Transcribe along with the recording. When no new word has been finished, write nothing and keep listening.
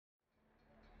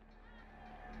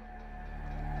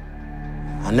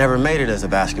I never made it as a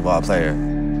basketball player.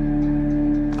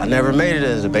 I never made it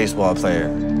as a baseball player.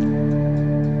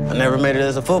 I never made it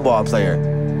as a football player.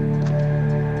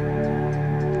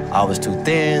 I was too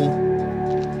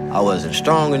thin. I wasn't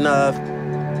strong enough.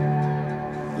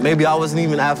 Maybe I wasn't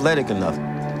even athletic enough.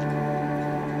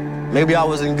 Maybe I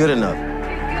wasn't good enough.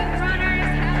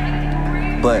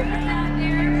 But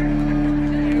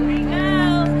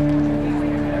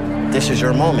this is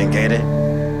your moment, GaTa.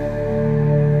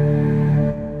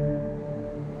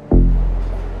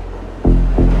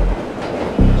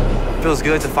 Feels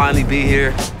good to finally be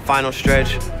here. Final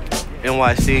stretch,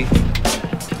 NYC.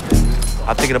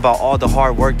 I'm thinking about all the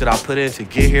hard work that I put in to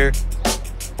get here.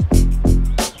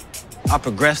 I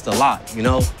progressed a lot, you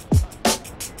know?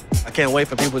 I can't wait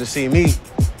for people to see me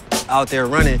out there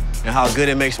running and how good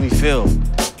it makes me feel.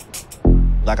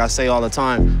 Like I say all the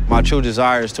time, my true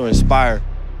desire is to inspire.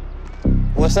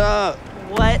 What's up?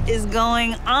 What is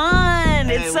going on?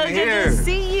 Hey, it's so good to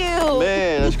see you.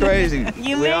 Man, that's crazy.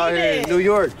 We out here in New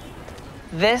York.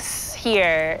 This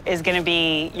here is gonna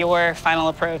be your final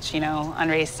approach, you know, on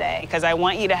race day, because I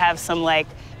want you to have some like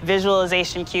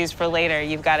visualization cues for later.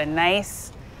 You've got a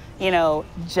nice, you know,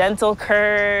 gentle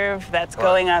curve that's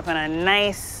going up in a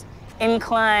nice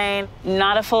incline,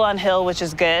 not a full-on hill, which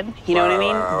is good. You know what I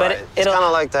mean? But it's kind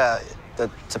of like the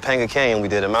Topanga Canyon we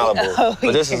did in Malibu. Oh,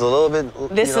 but this is a little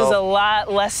bit, This is a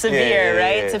lot less severe,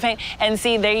 right? Yeah. And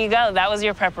see, there you go. That was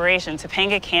your preparation.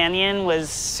 Topanga Canyon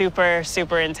was super,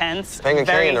 super intense. Topanga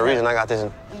Canyon, the reason I got this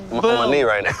on my knee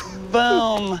right now.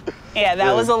 Boom. Yeah,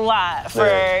 that was a lot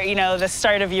for, you know, the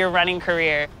start of your running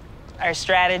career. Our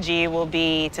strategy will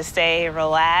be to stay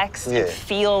relaxed, and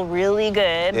feel really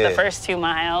good the first 2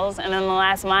 miles, and then the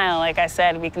last mile, like I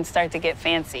said, we can start to get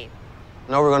fancy.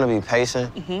 I know we're gonna be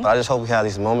patient, but I just hope we have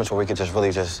these moments where we could just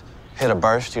really just hit a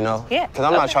burst, you know? Yeah. Because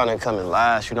I'm not trying to come in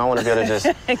last, you know? I want to be able to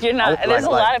just... You're not. There's a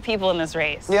lot of people in this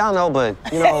race. Yeah, I know, but,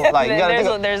 you know, like, you gotta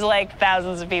think there's like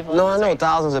thousands of people. No, I know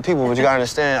thousands of people, but you gotta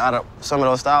understand, out of some of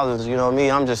those thousands, you know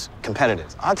me, I'm just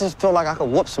competitive. I just feel like I could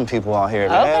whoop some people out here,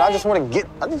 man. I just want to get...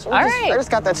 I just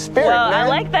got that spirit, man. I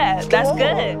like that. That's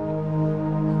good.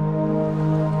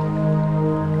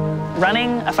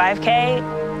 Running a 5K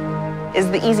is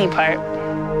the easy part.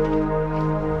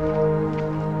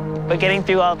 But getting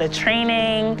through all the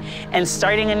training and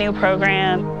starting a new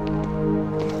program,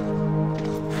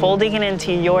 folding it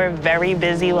into your very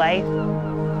busy life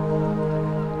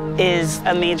is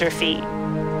a major feat.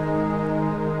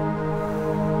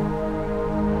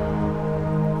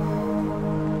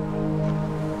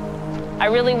 I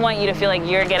really want you to feel like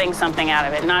you're getting something out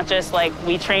of it, not just like,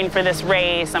 we trained for this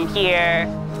race, I'm here.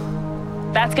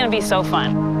 That's gonna be so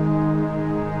fun.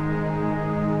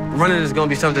 Running is gonna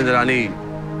be something that I need.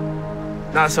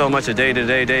 Not so much a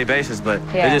day-to-day basis, but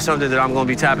it's just something that I'm gonna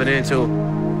be tapping into.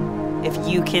 If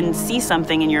you can see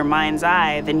something in your mind's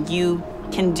eye, then you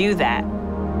can do that.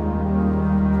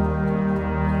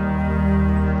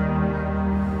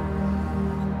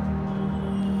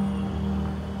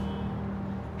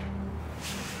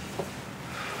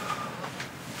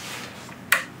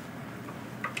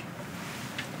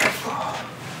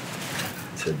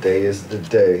 Today is the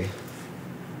day.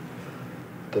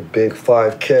 The big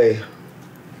 5K.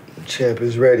 The champ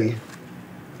is ready.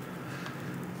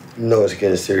 You know it's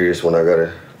getting serious when I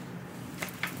gotta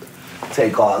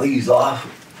take all these off.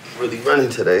 Really running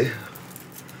today.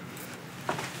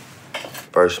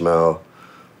 First mile,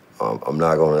 I'm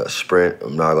not gonna sprint.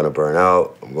 I'm not gonna burn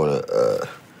out. I'm gonna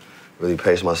really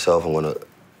pace myself. I'm gonna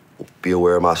be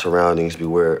aware of my surroundings, be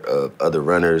aware of other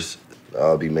runners.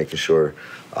 I'll be making sure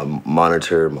I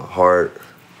monitor my heart,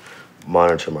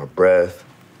 monitor my breath.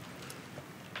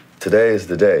 Today is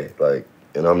the day, like,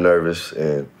 and I'm nervous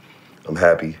and I'm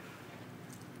happy.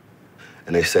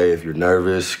 And they say if you're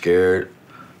nervous, scared,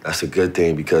 that's a good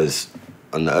thing because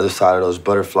on the other side of those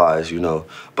butterflies, you know,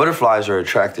 butterflies are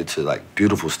attracted to like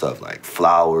beautiful stuff like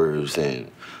flowers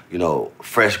and, you know,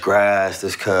 fresh grass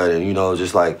that's cut and, you know,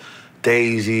 just like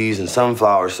daisies and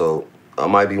sunflowers. So I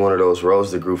might be one of those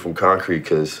roses that grew from concrete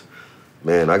because,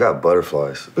 man, I got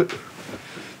butterflies.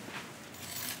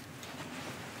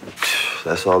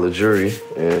 That's all the jury,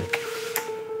 and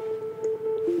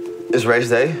it's race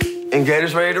day, and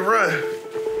GaTa's ready to run.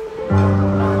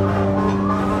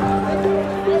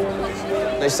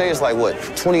 They say it's like, what,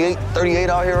 28, 38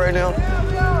 out here right now?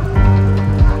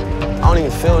 I don't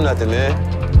even feel nothing, man.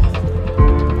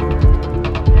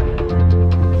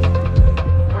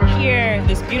 Here,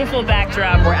 this beautiful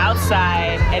backdrop, we're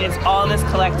outside, and it's all this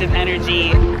collective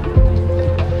energy.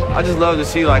 I just love to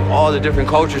see like all the different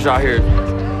cultures out here.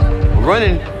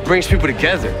 Running brings people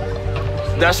together.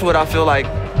 That's what I feel like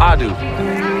I do.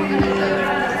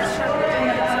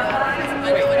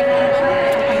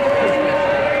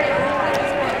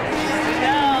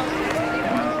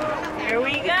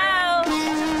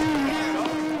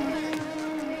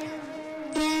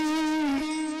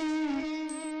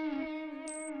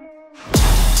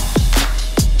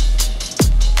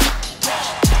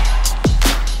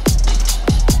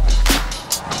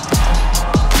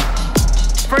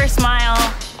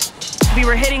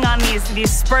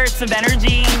 these spurts of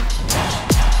energy.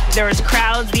 There was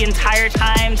crowds the entire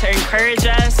time to encourage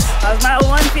us. How's mile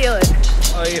 1 feeling?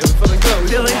 Oh yeah, we're feeling good.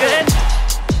 Feeling good?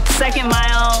 Second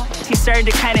mile, he started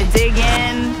to kind of dig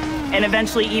in and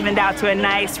eventually evened out to a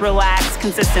nice, relaxed,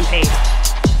 consistent pace.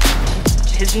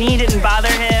 His knee didn't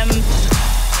bother him.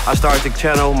 I started to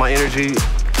channel my energy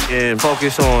and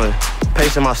focus on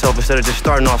pacing myself instead of just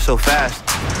starting off so fast.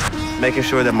 Making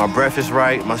sure that my breath is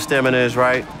right, my stamina is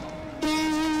right.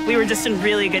 We were just in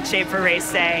really good shape for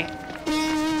race day.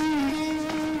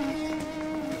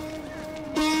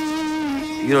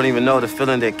 You don't even know the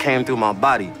feeling that came through my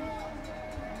body.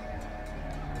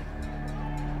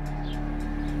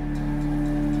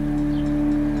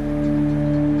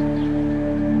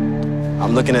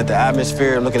 I'm looking at the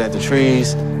atmosphere, I'm looking at the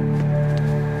trees.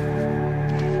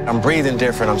 I'm breathing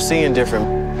different, I'm seeing different.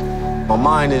 My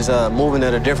mind is moving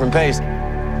at a different pace.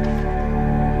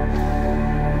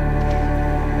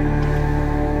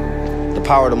 The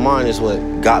power of the mind is what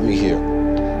got me here.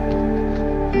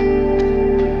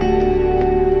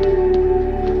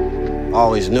 I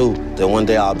always knew that one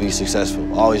day I'll be successful.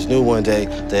 I always knew one day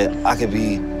that I could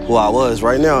be who I was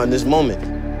right now in this moment.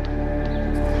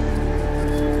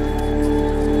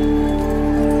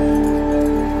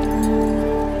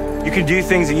 You could do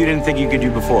things that you didn't think you could do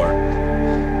before.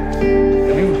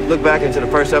 If you look back into the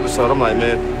first episode, I'm like,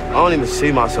 man, I don't even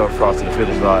see myself crossing the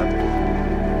finish line.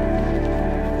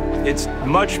 It's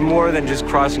much more than just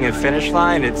crossing a finish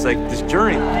line. It's like this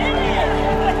journey.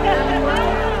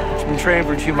 I've been training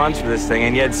for 2 months for this thing,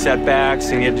 and you had setbacks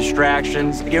and you had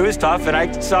distractions. It was tough, and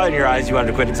I saw in your eyes you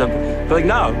wanted to quit at some point. But like,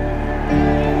 no.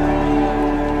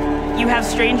 You have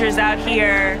strangers out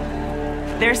here.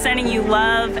 They're sending you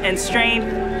love and strength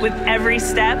with every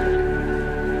step.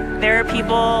 There are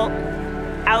people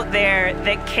out there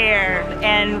that care,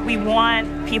 and we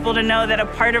want people to know that a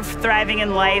part of thriving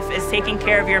in life is taking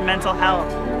care of your mental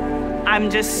health.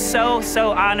 I'm just so,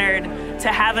 so honored to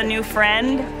have a new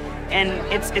friend, and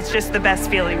it's just the best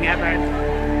feeling ever.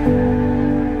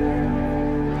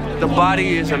 The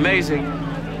body is amazing.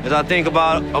 As I think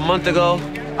about a month ago,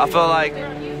 I felt like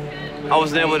I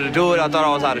wasn't able to do it. I thought I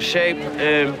was out of shape,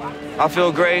 and I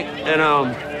feel great. And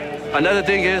another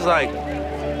thing is, like,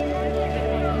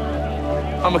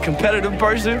 I'm a competitive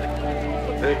person.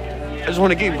 I just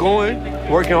want to keep going,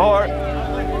 working hard.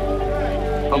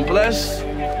 I'm blessed.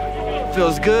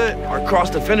 Feels good. I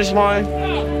crossed the finish line.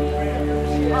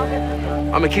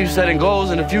 I'm gonna keep setting goals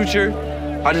in the future.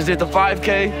 I just did the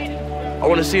 5K. I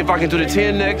want to see if I can do the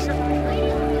 10 next.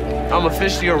 I'm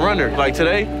officially a runner. Like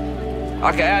today,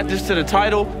 I can add this to the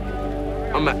title.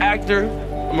 I'm an actor,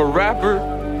 I'm a rapper,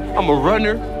 I'm a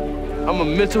runner, I'm a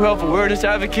mental health awareness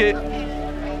advocate,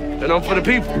 and I'm for the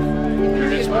people. You're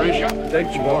an inspiration.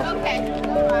 Thank you, Mark.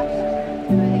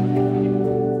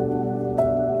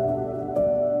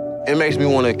 It makes me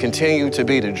want to continue to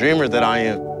be the dreamer that I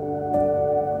am.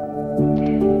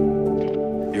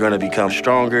 You're gonna become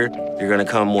stronger, you're gonna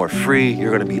become more free,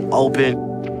 you're gonna be open,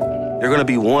 you're gonna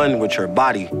be one with your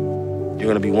body. You're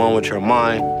gonna be one with your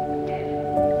mind.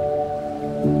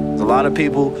 A lot of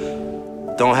people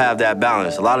don't have that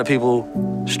balance. A lot of people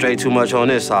stray too much on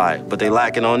this side, but they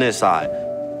lacking on this side.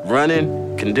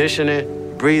 Running,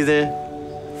 conditioning, breathing,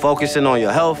 focusing on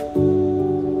your health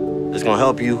is gonna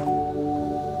help you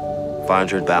find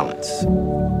your balance.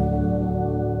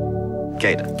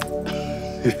 GaTa.